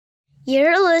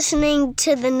You're listening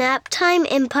to the Naptime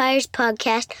Empires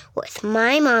podcast with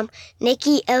my mom,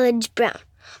 Nikki Elledge Brown.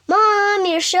 Mom,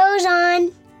 your show's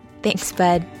on. Thanks,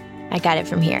 bud. I got it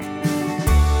from here.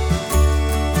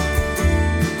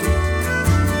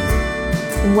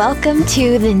 Welcome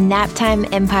to the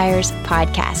Naptime Empires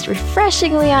podcast,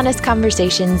 refreshingly honest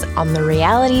conversations on the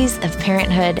realities of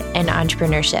parenthood and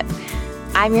entrepreneurship.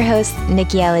 I'm your host,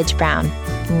 Nikki Elledge Brown.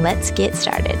 Let's get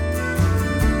started.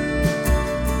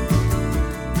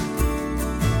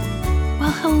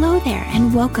 Well, hello there,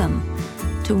 and welcome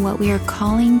to what we are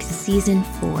calling Season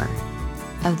 4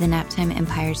 of the Naptime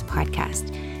Empires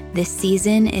podcast. This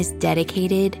season is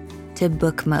dedicated to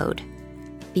book mode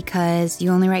because you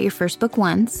only write your first book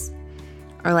once,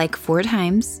 or like 4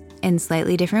 times in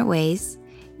slightly different ways,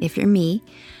 if you're me.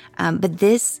 But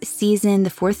this season,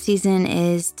 the 4th season,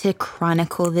 is to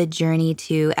chronicle the journey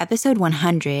to episode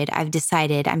 100. I've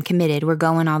decided, I'm committed. We're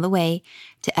going all the way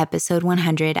to episode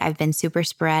 100. I've been super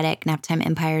sporadic. Naptime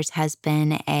Empires has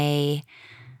been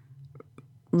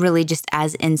really just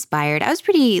as inspired. I was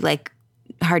pretty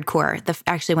hardcore.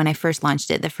 Actually, when I first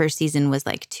launched it, the first season was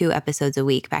 2 episodes a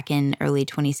week back in early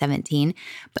 2017.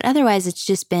 But otherwise, it's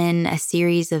just been a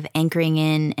series of anchoring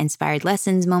in inspired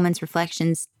lessons, moments,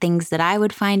 reflections, things that I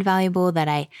would find valuable, that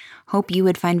I hope you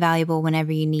would find valuable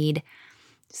whenever you need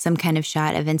some kind of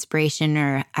shot of inspiration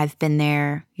or I've been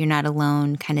there, you're not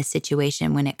alone kind of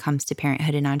situation when it comes to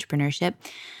parenthood and entrepreneurship.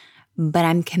 But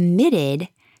I'm committed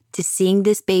to seeing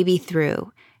this baby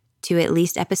through to at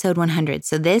least episode 100.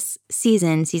 So this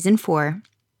season, season 4,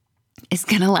 is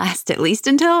going to last at least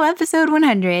until episode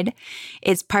 100.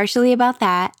 It's partially about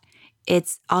that.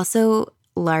 It's also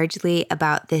largely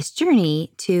about this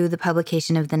journey to the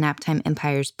publication of the Naptime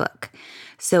Empires book.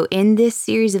 So in this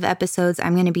series of episodes,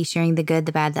 I'm going to be sharing the good,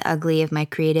 the bad, the ugly of my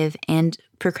creative and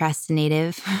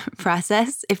procrastinative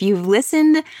process. If you've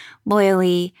listened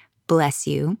loyally, bless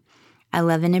you. I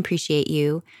love and appreciate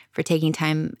you for taking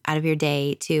time out of your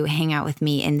day to hang out with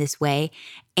me in this way.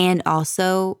 And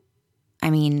also,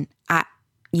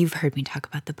 you've heard me talk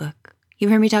about the book. You've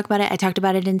heard me talk about it. I talked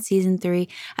about it in season 3.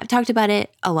 I've talked about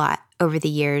it a lot over the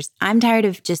years. I'm tired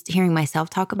of just hearing myself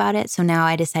talk about it. So now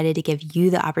I decided to give you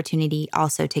the opportunity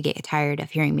also to get tired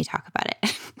of hearing me talk about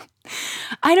it.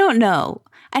 I don't know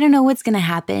what's going to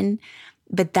happen,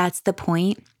 but that's the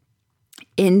point.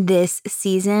 In this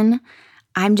season,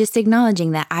 I'm just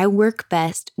acknowledging that I work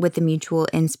best with the Mutual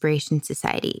Inspiration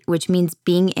Society, which means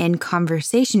being in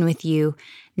conversation with you,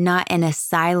 not in a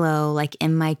silo, like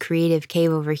in my creative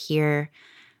cave over here.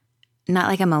 Not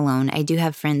like I'm alone. I do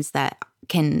have friends that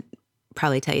can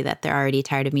probably tell you that they're already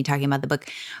tired of me talking about the book,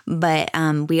 but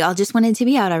we all just wanted to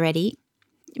be out already.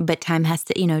 But time has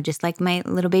to, just like my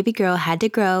little baby girl had to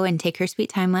grow and take her sweet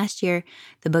time last year,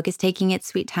 the book is taking its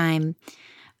sweet time,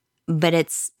 but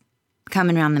it's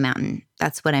coming around the mountain.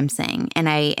 That's what I'm saying. And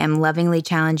I am lovingly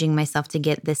challenging myself to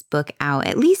get this book out,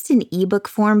 at least in ebook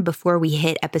form, before we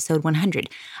hit episode 100.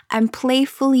 I'm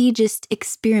playfully just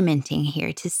experimenting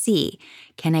here to see,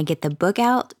 can I get the book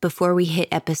out before we hit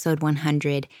episode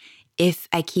 100 if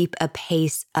I keep a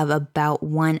pace of about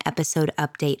 1 episode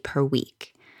update per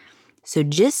week? So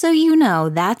just so you know,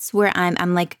 that's where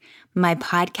I'm like, my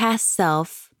podcast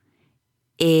self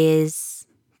is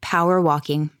power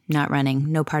walking, not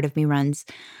running. No part of me runs.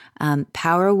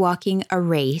 Power walking a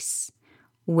race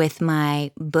with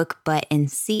my book, butt,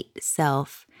 and seat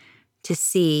self to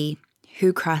see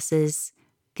who crosses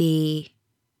the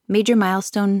major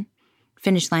milestone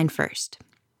finish line first.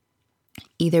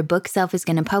 Either book self is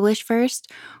going to publish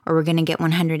first, or we're going to get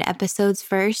 100 episodes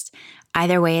first.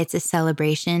 Either way, it's a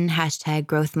celebration, hashtag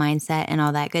growth mindset and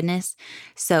all that goodness.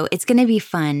 So it's going to be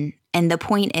fun. And the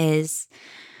point is,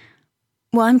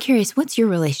 well, I'm curious, what's your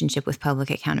relationship with public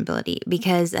accountability?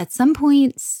 Because at some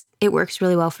points, it works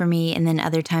really well for me. And then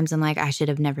other times I'm like, I should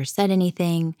have never said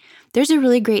anything. There's a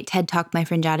really great TED Talk my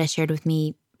friend Jada shared with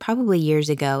me probably years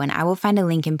ago, and I will find a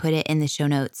link and put it in the show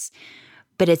notes.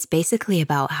 But it's basically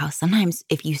about how sometimes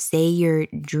if you say your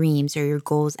dreams or your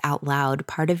goals out loud,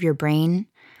 part of your brain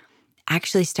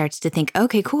actually starts to think,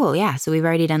 okay, cool. Yeah, so we've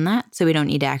already done that. So we don't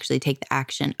need to actually take the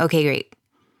action. Okay, great.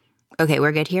 Okay,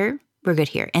 we're good here. We're good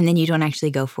here. And then you don't actually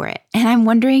go for it. And I'm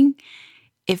wondering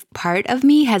if part of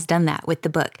me has done that with the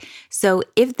book. So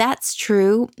if that's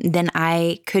true, then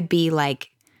I could be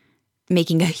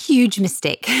making a huge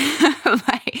mistake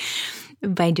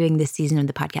by doing this season of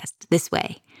the podcast this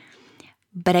way.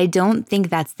 But I don't think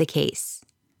that's the case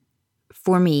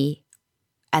for me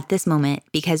at this moment,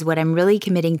 because what I'm really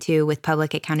committing to with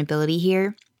public accountability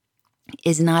here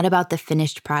is not about the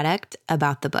finished product,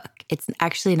 about the book. It's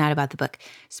actually not about the book.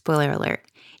 Spoiler alert.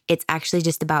 It's actually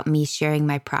just about me sharing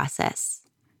my process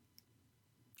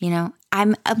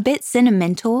I'm a bit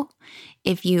sentimental.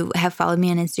 If you have followed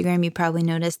me on Instagram, you probably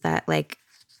noticed that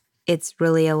it's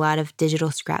really a lot of digital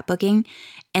scrapbooking,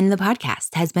 and the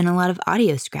podcast has been a lot of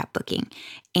audio scrapbooking.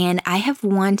 And I have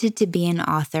wanted to be an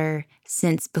author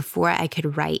since before I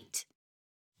could write.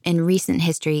 In recent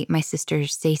history, my sister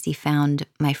Stacy found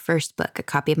my first book, a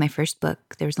copy of my first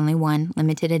book. There was only one,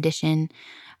 limited edition,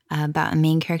 about a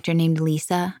main character named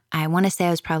Lisa. I want to say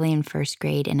I was probably in first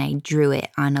grade, and I drew it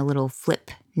on a little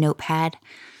flip notepad.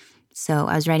 So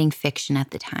I was writing fiction at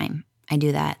the time. I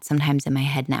do that sometimes in my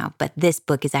head now, but this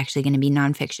book is actually going to be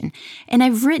nonfiction. And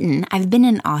I've been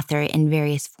an author in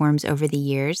various forms over the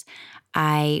years.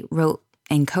 I wrote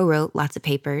and co-wrote lots of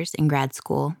papers in grad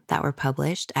school that were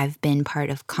published. I've been part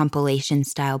of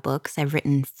compilation-style books. I've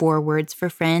written forewords for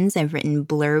friends. I've written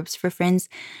blurbs for friends.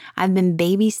 I've been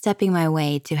baby-stepping my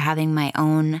way to having my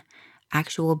own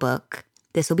actual book.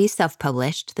 This will be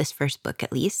self-published, this first book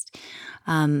at least.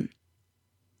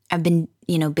 I've been,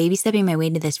 baby-stepping my way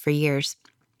to this for years.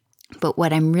 But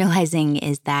what I'm realizing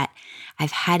is that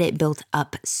I've had it built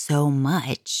up so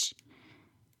much.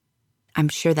 I'm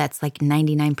sure that's like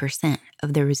 99%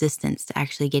 of the resistance to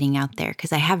actually getting out there,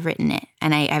 because I have written it.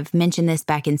 And I've mentioned this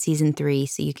back in season 3,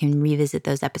 so you can revisit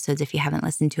those episodes if you haven't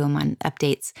listened to them on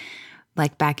updates,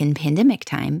 like back in pandemic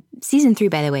time. Season 3,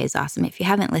 by the way, is awesome. If you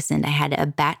haven't listened, I had a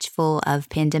batch full of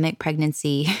pandemic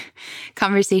pregnancy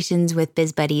conversations with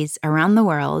biz buddies around the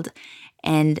world.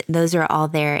 And those are all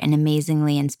there and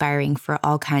amazingly inspiring for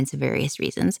all kinds of various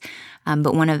reasons.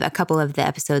 But a couple of the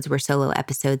episodes were solo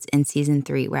episodes in season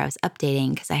 3 where I was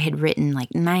updating, because I had written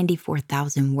like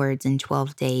 94,000 words in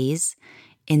 12 days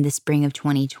in the spring of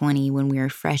 2020 when we were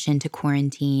fresh into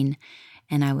quarantine.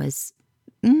 And I was,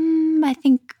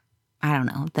 I don't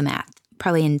know the math,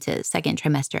 probably into second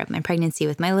trimester of my pregnancy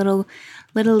with my little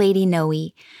lady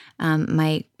Noe,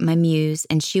 my muse,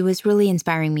 and she was really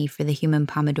inspiring me for the human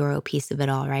Pomodoro piece of it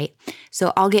all, right?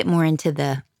 So I'll get more into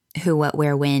the who, what,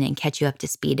 where, when, and catch you up to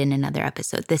speed in another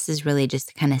episode. This is really just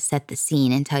to kind of set the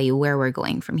scene and tell you where we're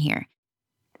going from here.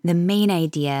 The main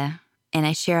idea, and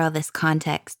I share all this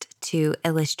context to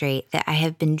illustrate that I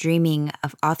have been dreaming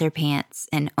of author pants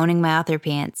and owning my author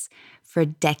pants for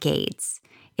decades.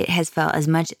 It has felt as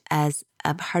much as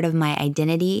a part of my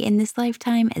identity in this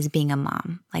lifetime as being a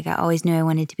mom. Like, I always knew I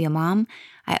wanted to be a mom.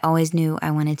 I always knew I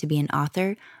wanted to be an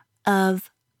author of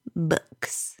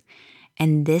books.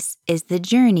 And this is the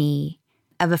journey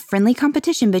of a friendly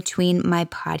competition between my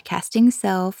podcasting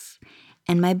self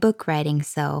and my book writing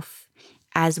self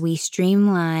as we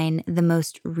streamline the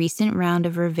most recent round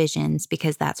of revisions,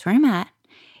 because that's where I'm at.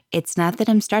 It's not that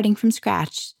I'm starting from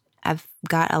scratch. I've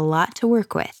got a lot to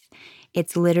work with.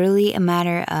 It's literally a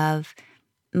matter of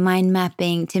mind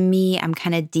mapping. To me, I'm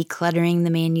kind of decluttering the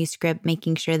manuscript,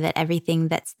 making sure that everything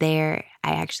that's there,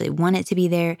 I actually want it to be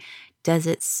there. Does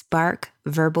it spark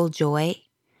verbal joy?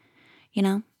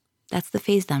 That's the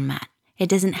phase that I'm at. It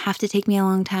doesn't have to take me a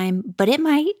long time, but it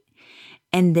might.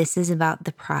 And this is about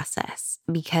the process,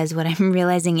 because what I'm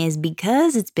realizing is,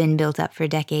 because it's been built up for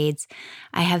decades,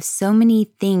 I have so many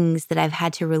things that I've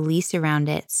had to release around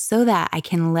it so that I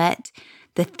can let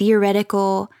the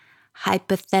theoretical,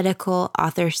 hypothetical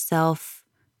author self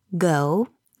go.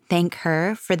 Thank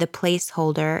her for the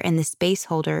placeholder and the space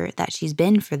holder that she's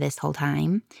been for this whole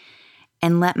time.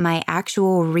 And let my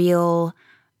actual real,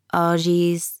 oh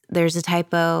geez, there's a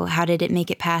typo, how did it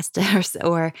make it past us?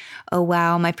 Or, oh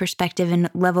wow, my perspective and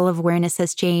level of awareness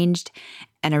has changed,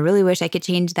 and I really wish I could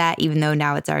change that, even though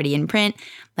now it's already in print.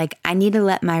 Like, I need to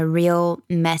let my real,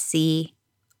 messy,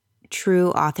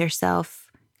 true author self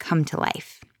come to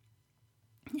life.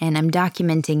 And I'm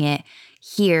documenting it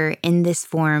here in this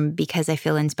form because I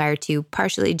feel inspired to,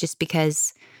 partially just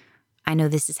because I know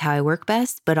this is how I work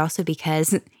best, but also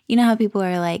because, you know how people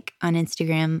are like on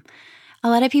Instagram, a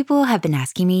lot of people have been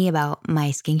asking me about my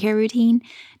skincare routine.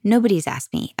 Nobody's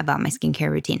asked me about my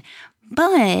skincare routine,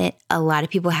 but a lot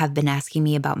of people have been asking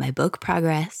me about my book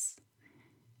progress.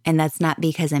 And that's not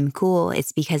because I'm cool.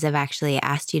 It's because I've actually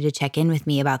asked you to check in with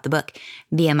me about the book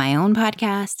via my own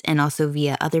podcast and also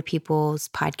via other people's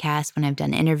podcasts. When I've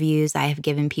done interviews, I have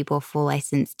given people full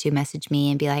license to message me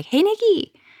and be like, hey,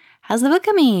 Nikki, how's the book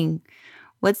coming?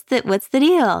 What's the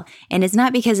deal? And it's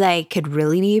not because I could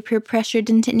really be peer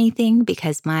pressured into anything,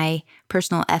 because my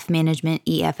personal F management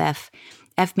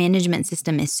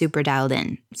system is super dialed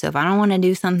in. So if I don't want to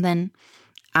do something,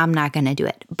 I'm not going to do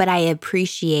it. But I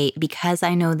appreciate, because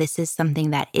I know this is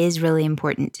something that is really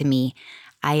important to me,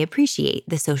 I appreciate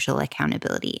the social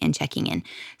accountability and checking in.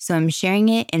 So I'm sharing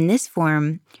it in this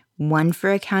form, 1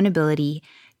 for accountability,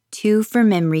 2 for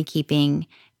memory keeping,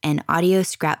 and audio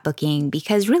scrapbooking,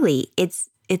 because really it's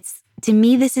to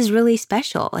me, this is really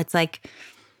special. It's like,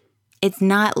 it's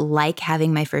not like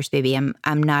having my first baby.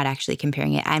 I'm not actually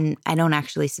comparing it. I don't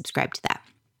actually subscribe to that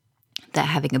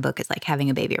having a book is like having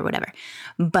a baby or whatever.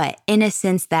 But in a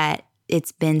sense that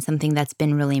it's been something that's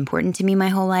been really important to me my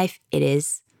whole life, it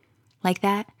is like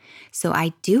that. So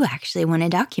I do actually want to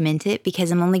document it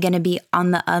because I'm only going to be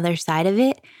on the other side of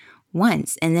it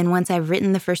once. And then once I've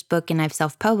written the first book and I've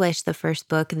self-published the first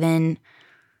book, then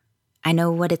I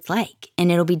know what it's like. And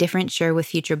it'll be different, sure, with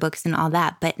future books and all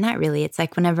that, but not really. It's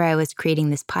like whenever I was creating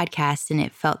this podcast and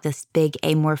it felt this big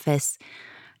amorphous,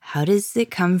 how does it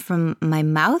come from my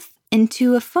mouth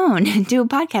into a phone, into a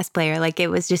podcast player? Like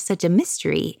it was just such a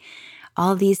mystery.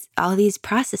 All these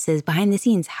processes behind the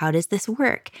scenes, how does this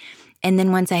work? And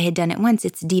then once I had done it once,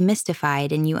 it's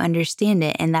demystified and you understand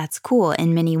it. And that's cool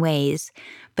in many ways.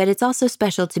 But it's also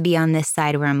special to be on this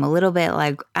side where I'm a little bit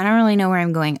like, I don't really know where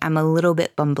I'm going. I'm a little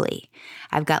bit bumbly.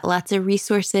 I've got lots of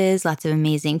resources, lots of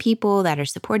amazing people that are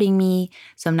supporting me.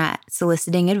 So I'm not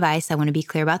soliciting advice. I want to be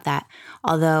clear about that.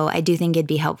 Although I do think it'd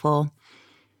be helpful.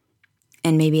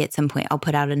 And maybe at some point I'll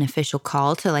put out an official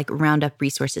call to like round up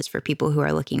resources for people who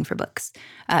are looking for books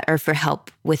or for help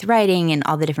with writing and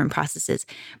all the different processes.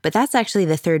 But that's actually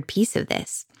the third piece of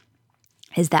this,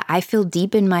 is that I feel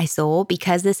deep in my soul,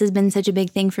 because this has been such a big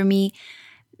thing for me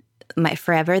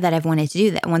forever, that I've wanted to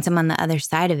do that. Once I'm on the other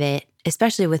side of it,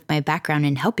 especially with my background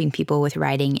in helping people with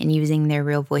writing and using their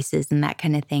real voices and that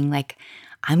kind of thing, like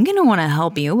I'm going to want to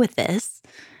help you with this.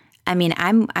 I mean,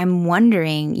 I'm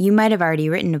wondering, you might have already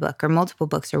written a book or multiple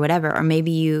books or whatever, or maybe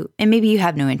you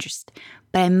have no interest.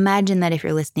 But I imagine that if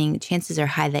you're listening, chances are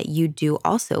high that you do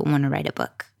also want to write a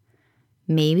book.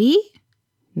 Maybe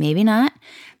not.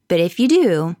 But if you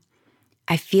do,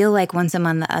 I feel like once I'm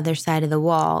on the other side of the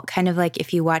wall, kind of like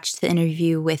if you watched the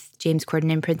interview with James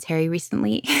Corden and Prince Harry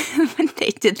recently, when they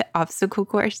did the obstacle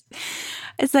course,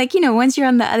 it's like, once you're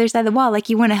on the other side of the wall, like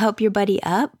you want to help your buddy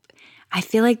up. I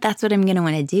feel like that's what I'm going to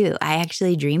want to do. I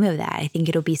actually dream of that. I think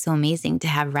it'll be so amazing to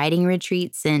have writing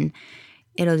retreats, and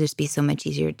it'll just be so much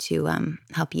easier to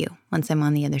help you once I'm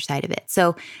on the other side of it.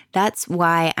 So that's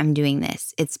why I'm doing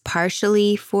this. It's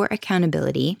partially for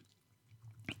accountability.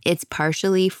 It's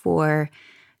partially for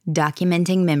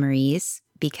documenting memories,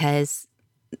 because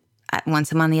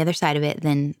once I'm on the other side of it,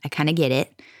 then I kind of get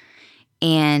it.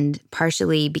 And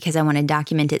partially because I want to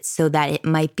document it so that it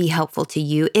might be helpful to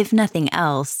you. If nothing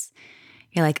else,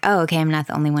 you're like, oh, okay, I'm not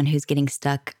the only one who's getting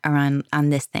stuck around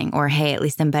on this thing. Or, hey, at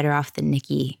least I'm better off than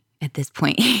Nikki at this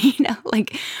point.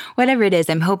 Like whatever it is,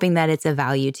 I'm hoping that it's a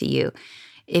value to you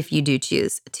if you do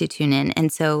choose to tune in.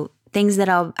 And so things that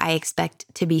I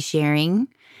expect to be sharing,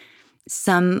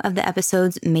 some of the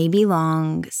episodes may be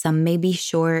long, some may be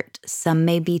short, some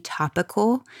may be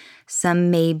topical,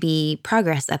 some may be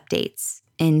progress updates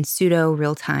in pseudo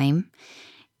real time.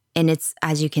 And it's,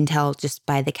 as you can tell just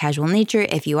by the casual nature,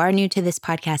 if you are new to this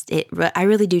podcast, I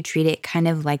really do treat it kind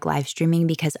of like live streaming,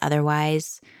 because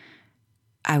otherwise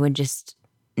I would just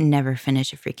never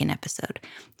finish a freaking episode.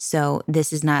 So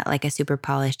this is not like a super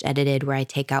polished, edited, where I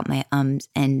take out my ums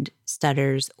and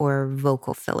stutters or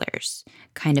vocal fillers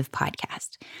kind of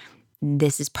podcast.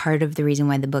 This is part of the reason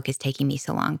why the book is taking me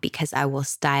so long, because I will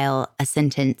style a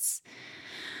sentence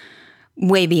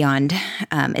way beyond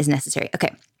is necessary.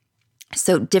 Okay.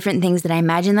 So different things that I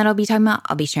imagine that I'll be talking about.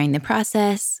 I'll be sharing the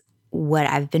process, what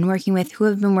I've been working with, who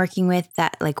I've been working with,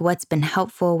 that like what's been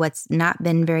helpful, what's not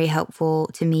been very helpful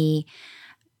to me,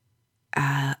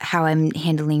 how I'm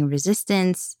handling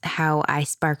resistance, how I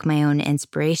spark my own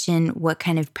inspiration, what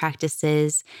kind of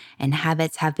practices and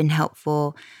habits have been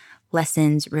helpful,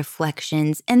 lessons,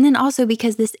 reflections. And then also,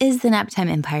 because this is the Naptime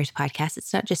Empires podcast,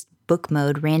 it's not just book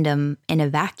mode, random in a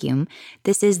vacuum.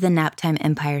 This is the Naptime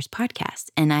Empires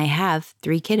podcast. And I have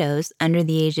 3 kiddos under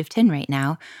the age of 10 right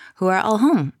now who are all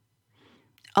home.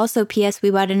 Also, P.S., we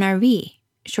bought an RV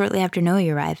shortly after Noe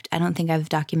arrived. I don't think I've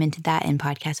documented that in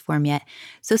podcast form yet.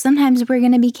 So sometimes we're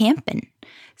going to be camping.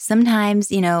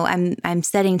 Sometimes, I'm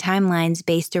setting timelines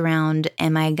based around,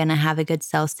 am I going to have a good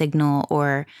cell signal,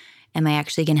 or am I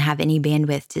actually going to have any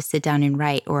bandwidth to sit down and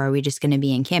write? Or are we just going to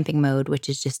be in camping mode, which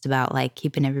is just about like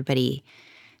keeping everybody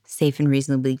safe and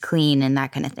reasonably clean and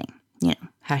that kind of thing.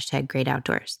 Hashtag great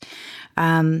outdoors.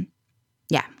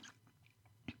 Yeah.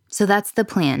 So that's the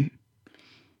plan.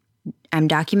 I'm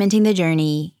documenting the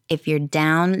journey. If you're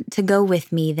down to go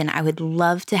with me, then I would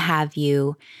love to have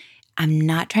you. I'm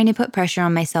not trying to put pressure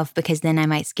on myself, because then I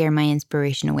might scare my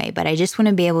inspiration away. But I just want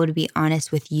to be able to be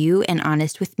honest with you and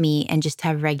honest with me, and just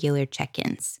have regular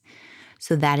check-ins.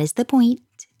 So that is the point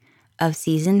of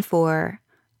season 4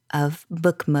 of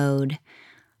Book Mode.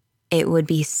 it would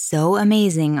be so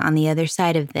amazing on the other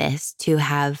side of this to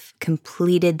have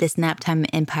completed this Naptime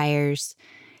Empires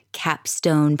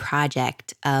capstone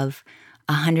project of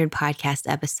 100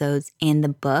 podcast episodes and the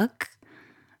book.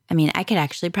 I mean, I could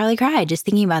actually probably cry just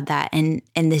thinking about that and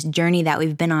this journey that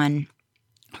we've been on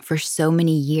for so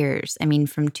many years. I mean,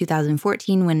 from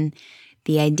 2014 when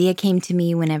the idea came to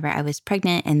me whenever I was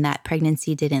pregnant and that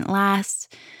pregnancy didn't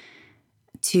last,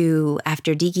 to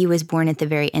after Deeky was born at the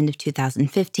very end of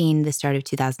 2015, the start of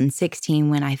 2016,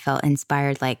 when I felt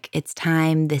inspired, like it's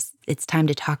time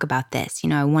to talk about this.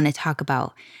 I want to talk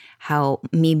about how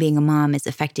me being a mom is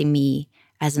affecting me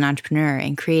as an entrepreneur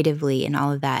and creatively and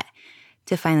all of that,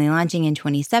 to finally launching in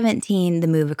 2017, the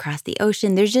move across the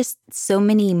ocean. There's just so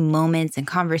many moments and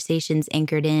conversations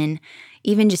anchored in.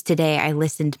 Even just today, I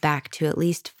listened back to at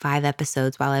least 5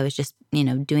 episodes while I was just,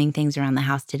 doing things around the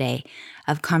house today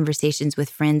of conversations with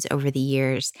friends over the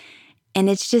years. And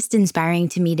it's just inspiring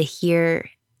to me to hear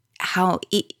how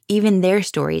even their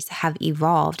stories have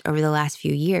evolved over the last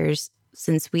few years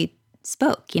since we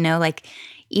spoke, like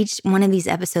each one of these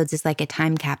episodes is like a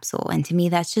time capsule. And to me,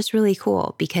 that's just really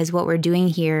cool because what we're doing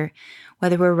here,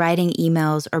 whether we're writing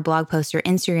emails or blog posts or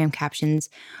Instagram captions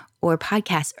or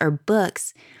podcasts or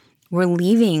books, we're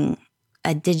leaving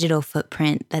a digital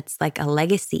footprint that's like a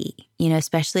legacy,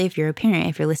 especially if you're a parent.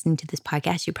 If you're listening to this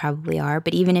podcast, you probably are.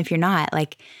 But even if you're not,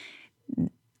 like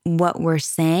what we're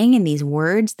saying and these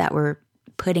words that we're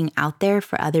putting out there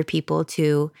for other people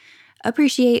to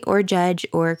appreciate or judge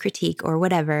or critique or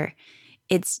whatever,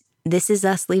 this is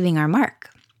us leaving our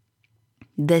mark.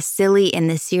 The silly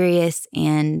and the serious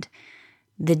and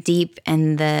the deep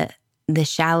and the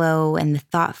shallow and the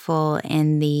thoughtful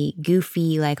and the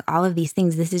goofy, like all of these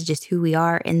things, this is just who we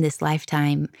are in this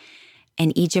lifetime.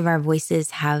 And each of our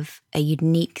voices have a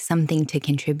unique something to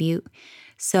contribute.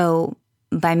 So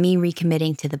by me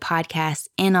recommitting to the podcast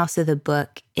and also the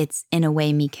book, it's in a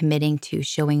way me committing to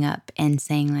showing up and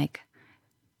saying like,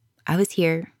 I was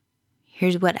here.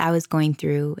 Here's what I was going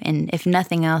through. And if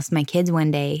nothing else, my kids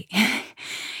one day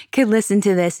could listen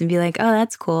to this and be like, oh,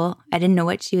 that's cool. I didn't know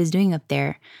what she was doing up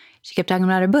there. She kept talking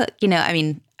about her book.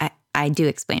 I do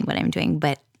explain what I'm doing,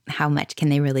 but how much can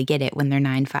they really get it when they're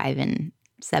 9, 5, and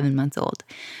 7 months old?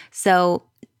 So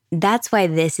that's why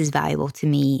this is valuable to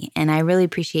me. And I really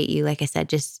appreciate you, like I said,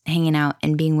 just hanging out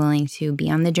and being willing to be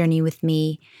on the journey with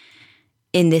me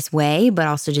in this way, but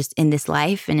also just in this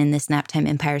life and in this Naptime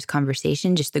Empires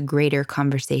conversation, just the greater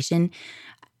conversation.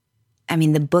 I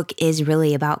mean, the book is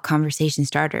really about conversation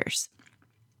starters.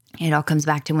 It all comes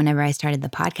back to whenever I started the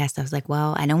podcast, I was like,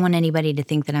 well, I don't want anybody to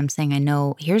think that I'm saying I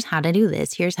know, here's how to do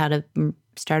this. Here's how to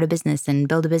start a business and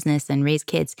build a business and raise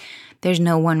kids. There's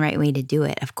no one right way to do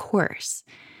it, of course.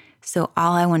 So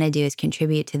all I want to do is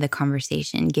contribute to the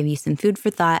conversation, give you some food for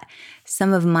thought,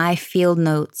 some of my field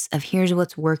notes of here's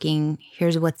what's working,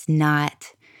 here's what's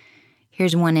not,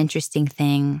 here's one interesting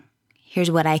thing,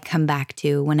 here's what I come back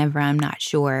to whenever I'm not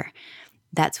sure.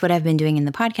 That's what I've been doing in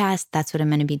the podcast. That's what I'm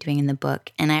going to be doing in the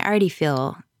book. And I already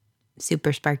feel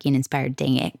super sparky and inspired,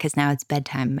 dang it, because now it's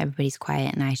bedtime. Everybody's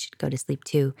quiet and I should go to sleep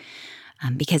too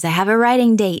because I have a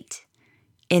writing date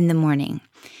in the morning.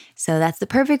 So that's the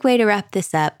perfect way to wrap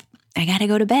this up. I got to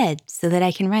go to bed so that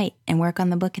I can write and work on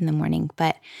the book in the morning.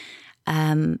 But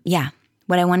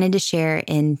what I wanted to share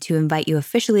and to invite you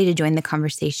officially to join the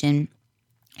conversation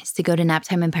is to go to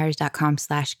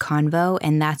naptimeempires.com/convo.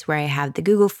 And that's where I have the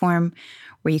Google form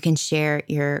where you can share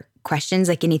your questions,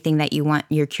 like anything that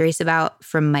you're curious about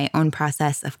from my own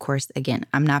process. Of course, again,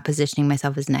 I'm not positioning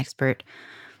myself as an expert.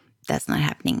 That's not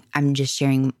happening. I'm just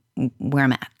sharing where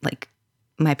I'm at, like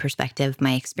my perspective,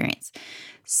 my experience.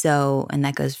 So, and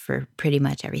that goes for pretty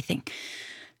much everything.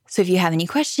 So if you have any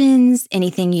questions,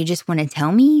 anything you just want to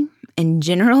tell me in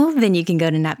general, then you can go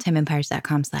to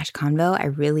naptimeempires.com/convo. I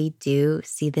really do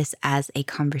see this as a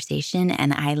conversation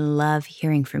and I love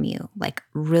hearing from you, like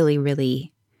really,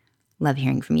 really love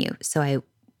hearing from you. So I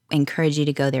encourage you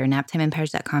to go there,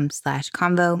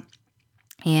 naptimeempires.com/convo,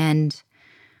 and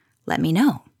let me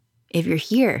know if you're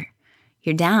here,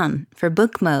 you're down for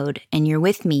book mode and you're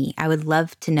with me. I would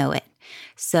love to know it.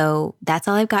 So that's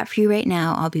all I've got for you right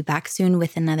now. I'll be back soon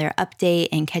with another update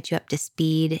and catch you up to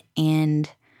speed. And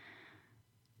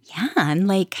yeah, I'm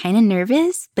like kind of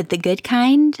nervous, but the good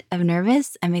kind of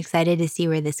nervous. I'm excited to see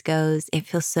where this goes. It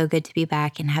feels so good to be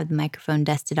back and have the microphone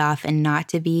dusted off and not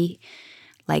to be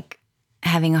like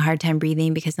having a hard time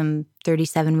breathing because I'm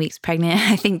 37 weeks pregnant.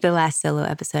 I think the last solo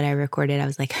episode I recorded, I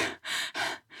was like,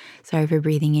 sorry for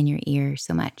breathing in your ear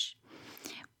so much.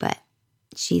 But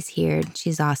she's here.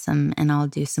 She's awesome. And I'll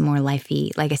do some more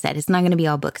lifey. Like I said, it's not going to be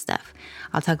all book stuff.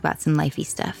 I'll talk about some lifey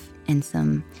stuff and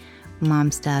some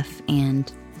mom stuff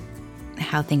and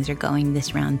how things are going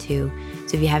this round too.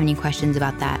 So if you have any questions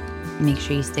about that, make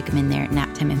sure you stick them in there at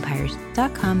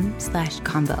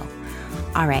naptimeempires.com/convo.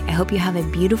 All right, I hope you have a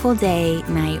beautiful day,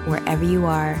 night, wherever you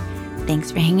are.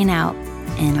 Thanks for hanging out,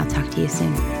 and I'll talk to you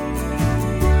soon.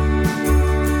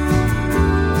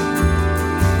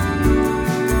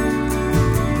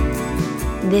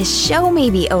 This show may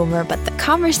be over, but the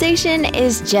conversation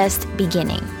is just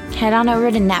beginning. Head on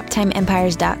over to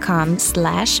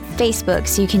naptimeempires.com/Facebook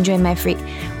so you can join my free...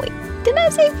 Wait, did I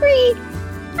say free?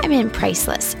 I meant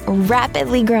priceless,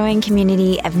 rapidly growing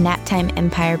community of Naptime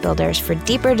Empire builders for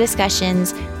deeper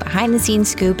discussions, behind-the-scenes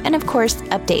scoop, and of course,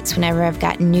 updates whenever I've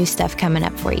got new stuff coming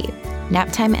up for you.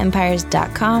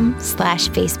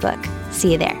 naptimeempires.com/Facebook.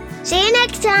 See you there. See you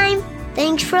next time.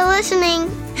 Thanks for listening.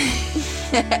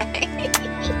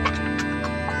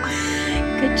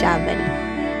 Good job, buddy.